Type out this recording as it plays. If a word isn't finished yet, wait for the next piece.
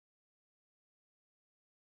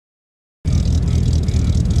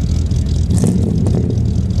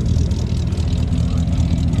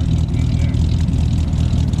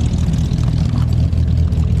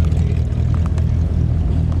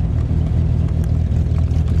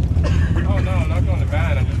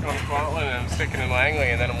Ephin and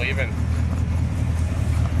Langley, and then I'm leaving.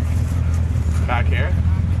 Back here?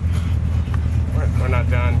 We're not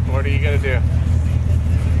done. What are you gonna do?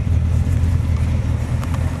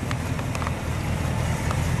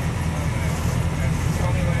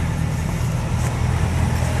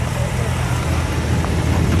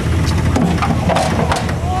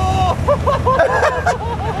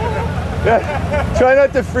 Yeah, try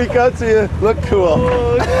not to freak out so you look cool.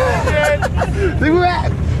 Oh, shit.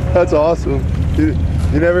 That's awesome. You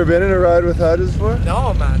never been in a ride with Hodges before?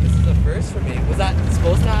 No, man, this is a first for me. Was that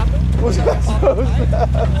supposed to happen? Was that supposed to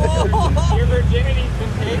happen? Oh, your virginity's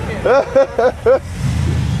been taken.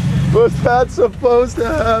 Was that supposed to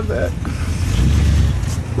happen?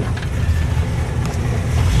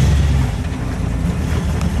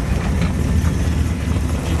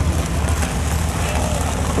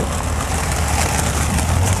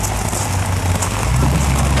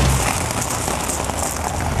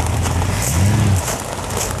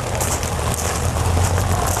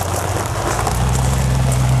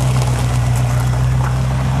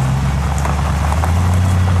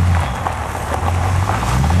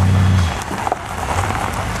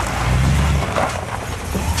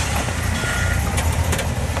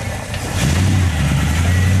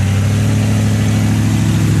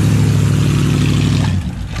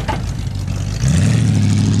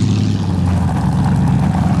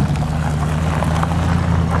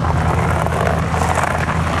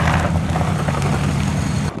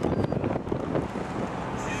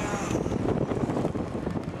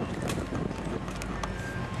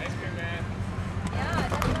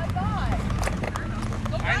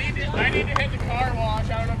 I need to hit the car wash.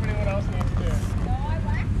 I don't know if anyone else needs to. No, I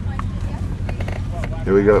waxed my shit yesterday.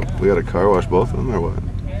 Yeah, we got a car wash, both of them, or what?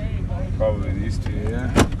 Probably these two,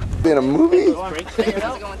 yeah. In a movie?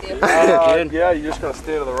 Yeah, you just gotta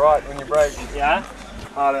stay to the right when you brake. Yeah?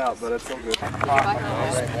 Hot out, but it's so good.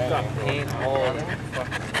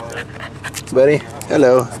 Buddy,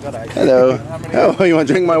 hello. Hello. Oh, you want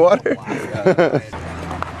to drink my water?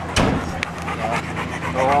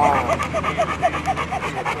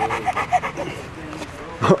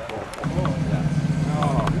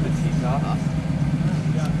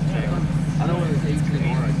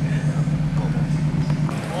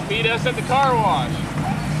 Well, meet us at the car wash.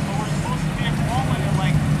 Well, we're supposed to be at Walmart in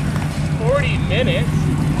like 40 minutes.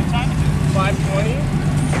 What time is it? 5:20.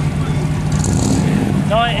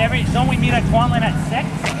 Don't we meet at Quanland at 6?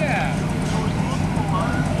 Yeah.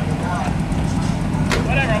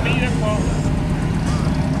 Whatever, I'll meet you at Quanland.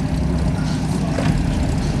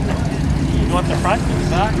 You want the front or the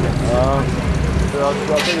back?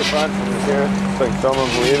 I'll take the front from here. It's like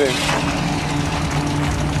someone's leaving.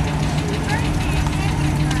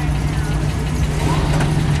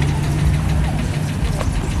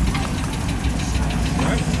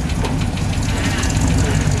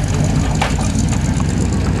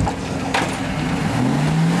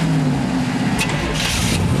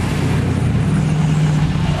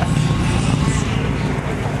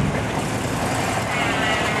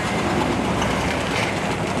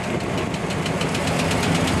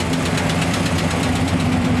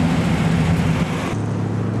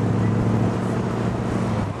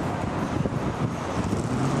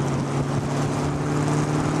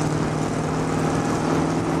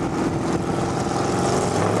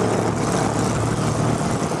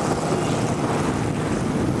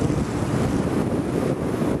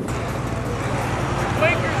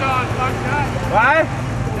 What?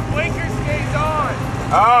 The blinker stays on.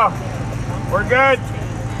 Oh, we're good.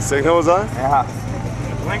 Signal was on? Yeah.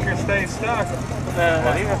 The blinker stays stuck.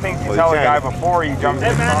 Well, these are things you tell a guy before he jumps in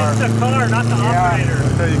the car. Hey man, it's the car, not the operator.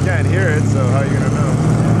 So you can't hear it, so how are you gonna know?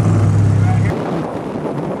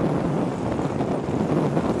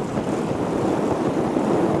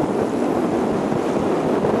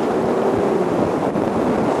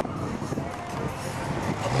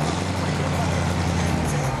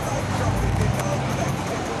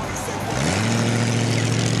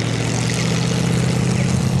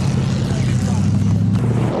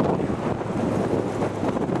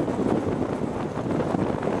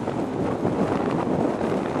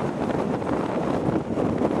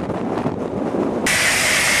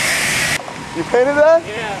 You painted that?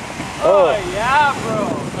 Yeah. Oh. Yeah, bro.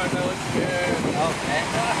 But that looks good. Okay.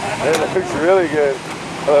 It looks really good.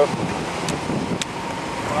 Hello.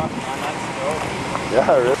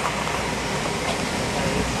 Yeah, really.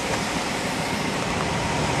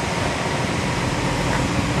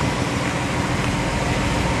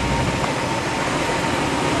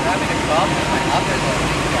 Having a problem with my upper lip.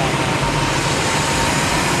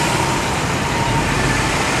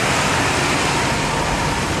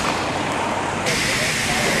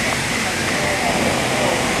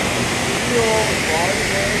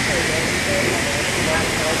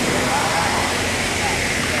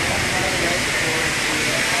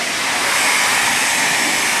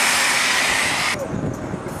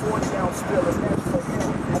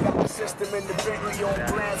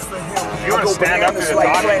 stand up to the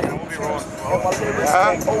top and we'll be rolling slow. And my lyrics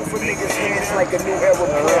like over niggas' heads like a new era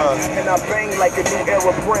brim. And I bang like a new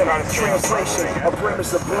era brim. Translation, a brim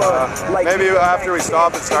is a blood. Like Maybe after we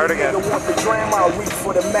stop and start again. Nigga want the dram, I'll reach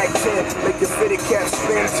for the Mac 10. Make the fitted cap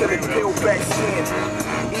spin till it peel back skin.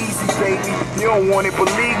 Easy, baby. You don't want it,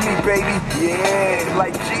 believe me, baby. Yeah,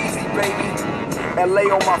 like Jeezy, baby. LA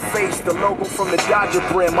on my face, the logo from the Dodger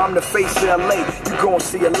brim. I'm the face of LA, you gon'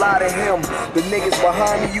 see a lot of him. The niggas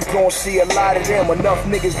behind me, you gon' see a lot of them. Enough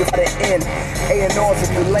niggas to the end. A&R's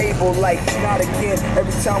at the label, like not again.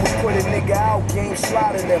 Every time we put a nigga out, game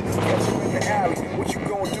sliding them. Catch him in the alley, what you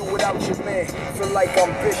gon' do without your man? Feel like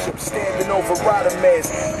I'm Bishop, standing over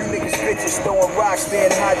Rodamans. You niggas bitches throwing rocks,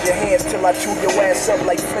 then hide your hands till I chew your ass up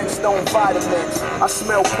like Flintstone vitamins. I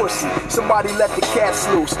smell pussy, somebody let the cats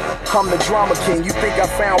loose. I'm the drama king. You think I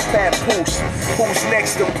found Pat Poose? Who's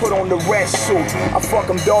next to put on the rat suit? I fuck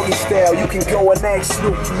him doggy style, you can go and ask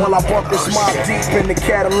Snoop. While I bump this mob deep in the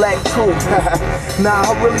Cadillac coupe. Nah,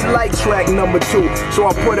 I really like track number 2, so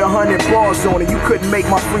I put 100 bars on it. You couldn't make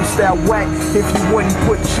my freestyle whack if you wouldn't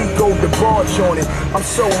put Chico the barge on it. I'm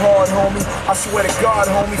so hard, homie, I swear to God,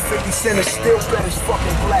 homie, 50 Cent is still bet his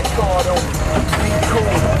fucking black card on it. Be cool,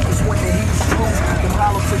 cause when the heat's through, the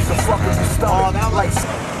politics are fucking your stomach. Like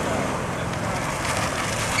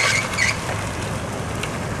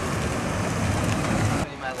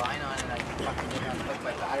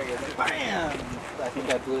Bam! I think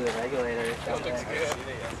I blew the regulator.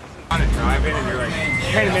 On a drive in and you're like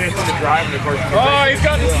 10 minutes into driving, of course. Oh, he's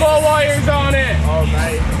got the small wires on it. Oh,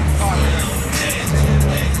 mate.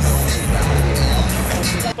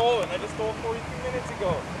 Stolen. I just stole 43 minutes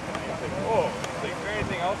ago. It's like, oh, is there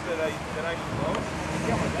anything else that I should know?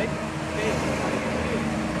 Yeah, my bike.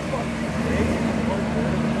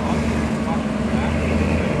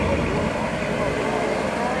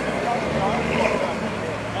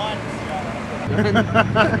 He's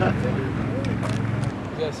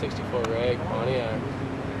got a 64 rag Pontiac.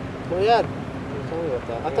 Well, yeah. Tell me about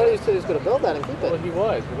that. I thought he said he was going to build that and keep it. Well, he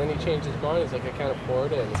was, but then he changed his mind. He's like, I can't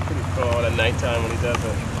afford it. And it's pretty cool at nighttime when he does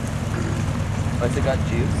it. What's it got,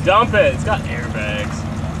 juice? Dump it. It's got airbags.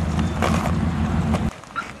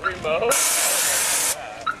 Remote.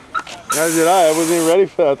 As did I. I wasn't even ready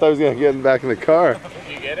for that. I thought I was going to get back in the car. Did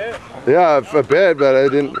you get it? Yeah, a bit, but I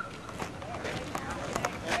didn't.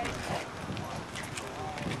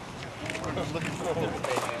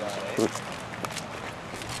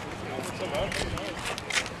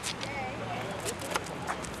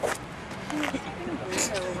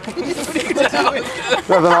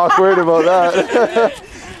 Nothing awkward about that.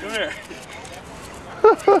 Come here.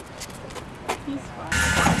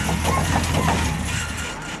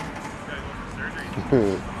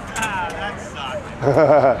 That sucked.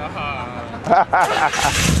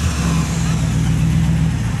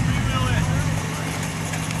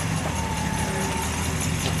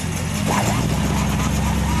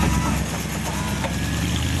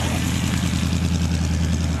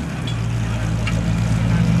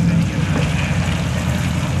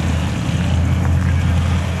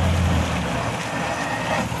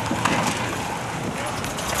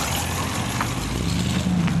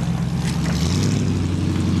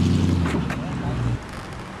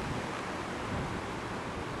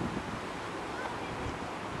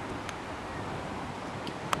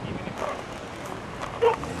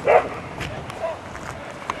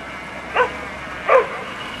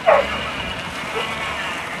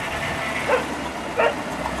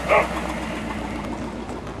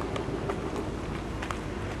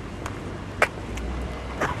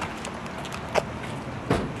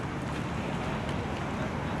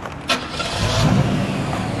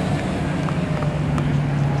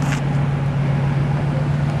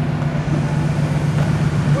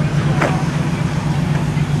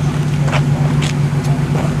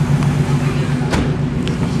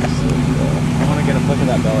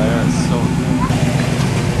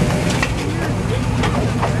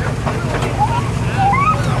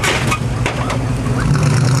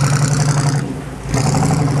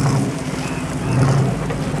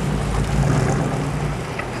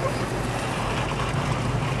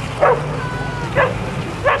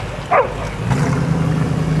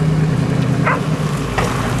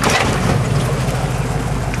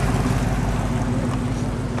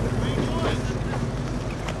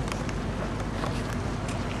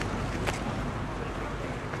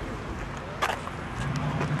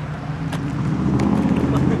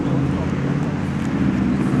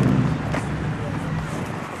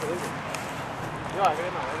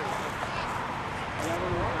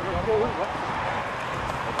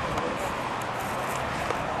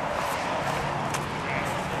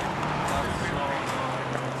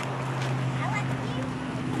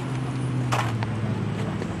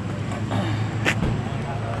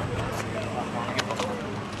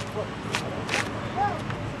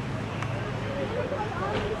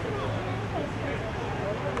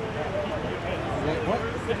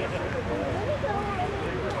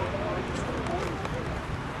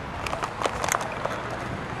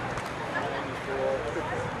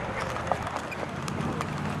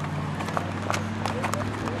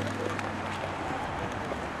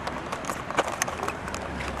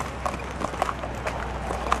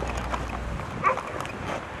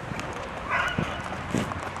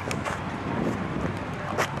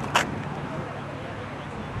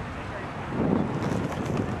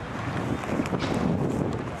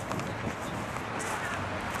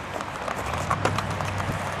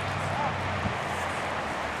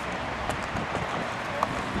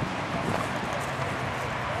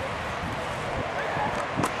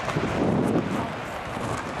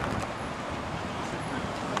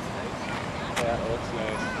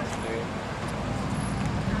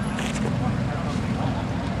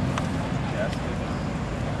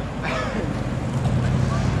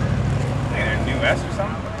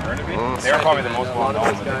 They were probably the most well known. A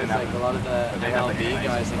lot of the MLB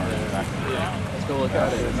guys, let's go look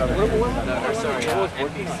at it. Sorry,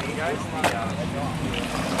 NBC guys,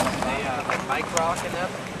 they like Mike Rock and them,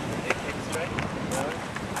 they kick straight.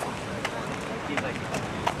 He's like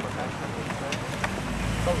professional kick straight.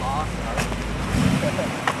 It's a loss.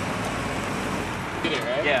 You did it,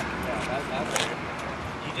 right? Yeah. That's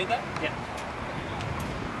you did that? Yeah.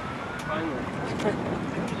 Finally.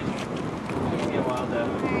 It took me a while to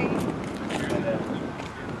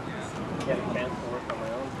get a chance to work on my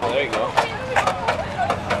own. Oh, there you go.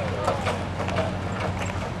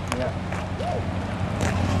 Yeah.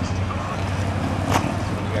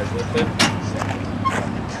 You guys with it?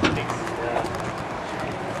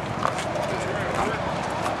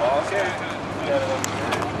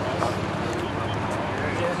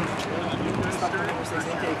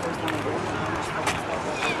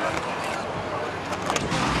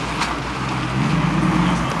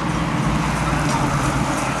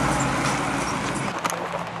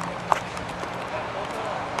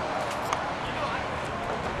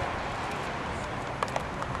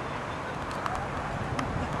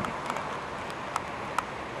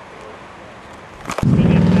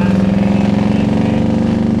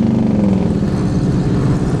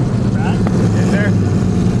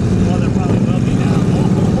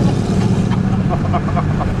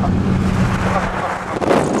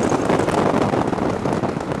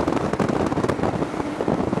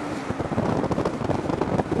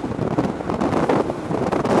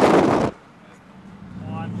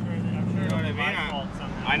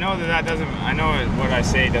 I know what I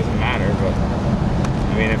say doesn't matter, but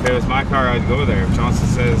I mean, if it was my car, I'd go there. If Johnson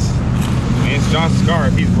says, I mean, it's Johnson's car.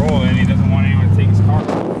 If he's rolling, he doesn't want anyone to take his car.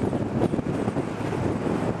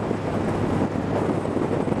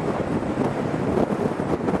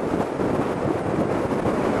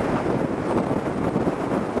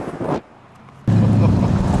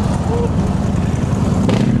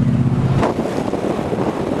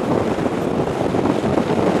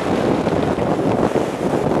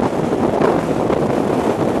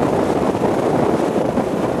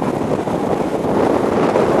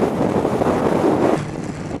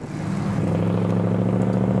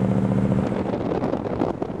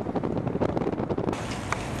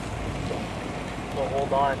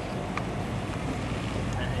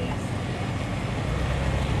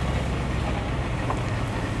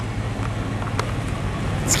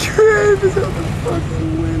 Is out the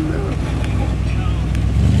fucking window.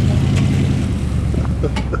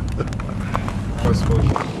 I was supposed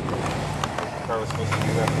to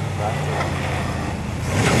do that for the back.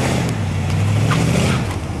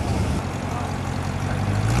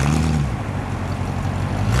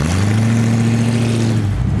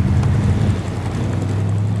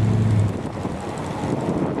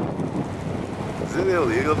 Is it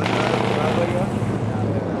illegal to drive the driveway up?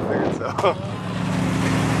 I figured so.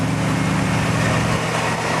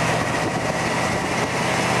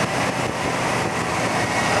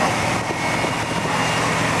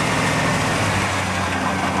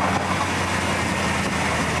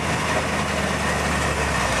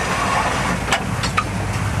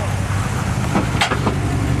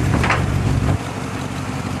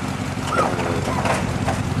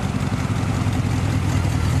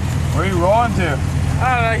 Where are you rolling to? I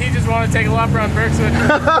don't know, he just wanted to take a lap around Brookswood.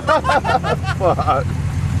 Fuck.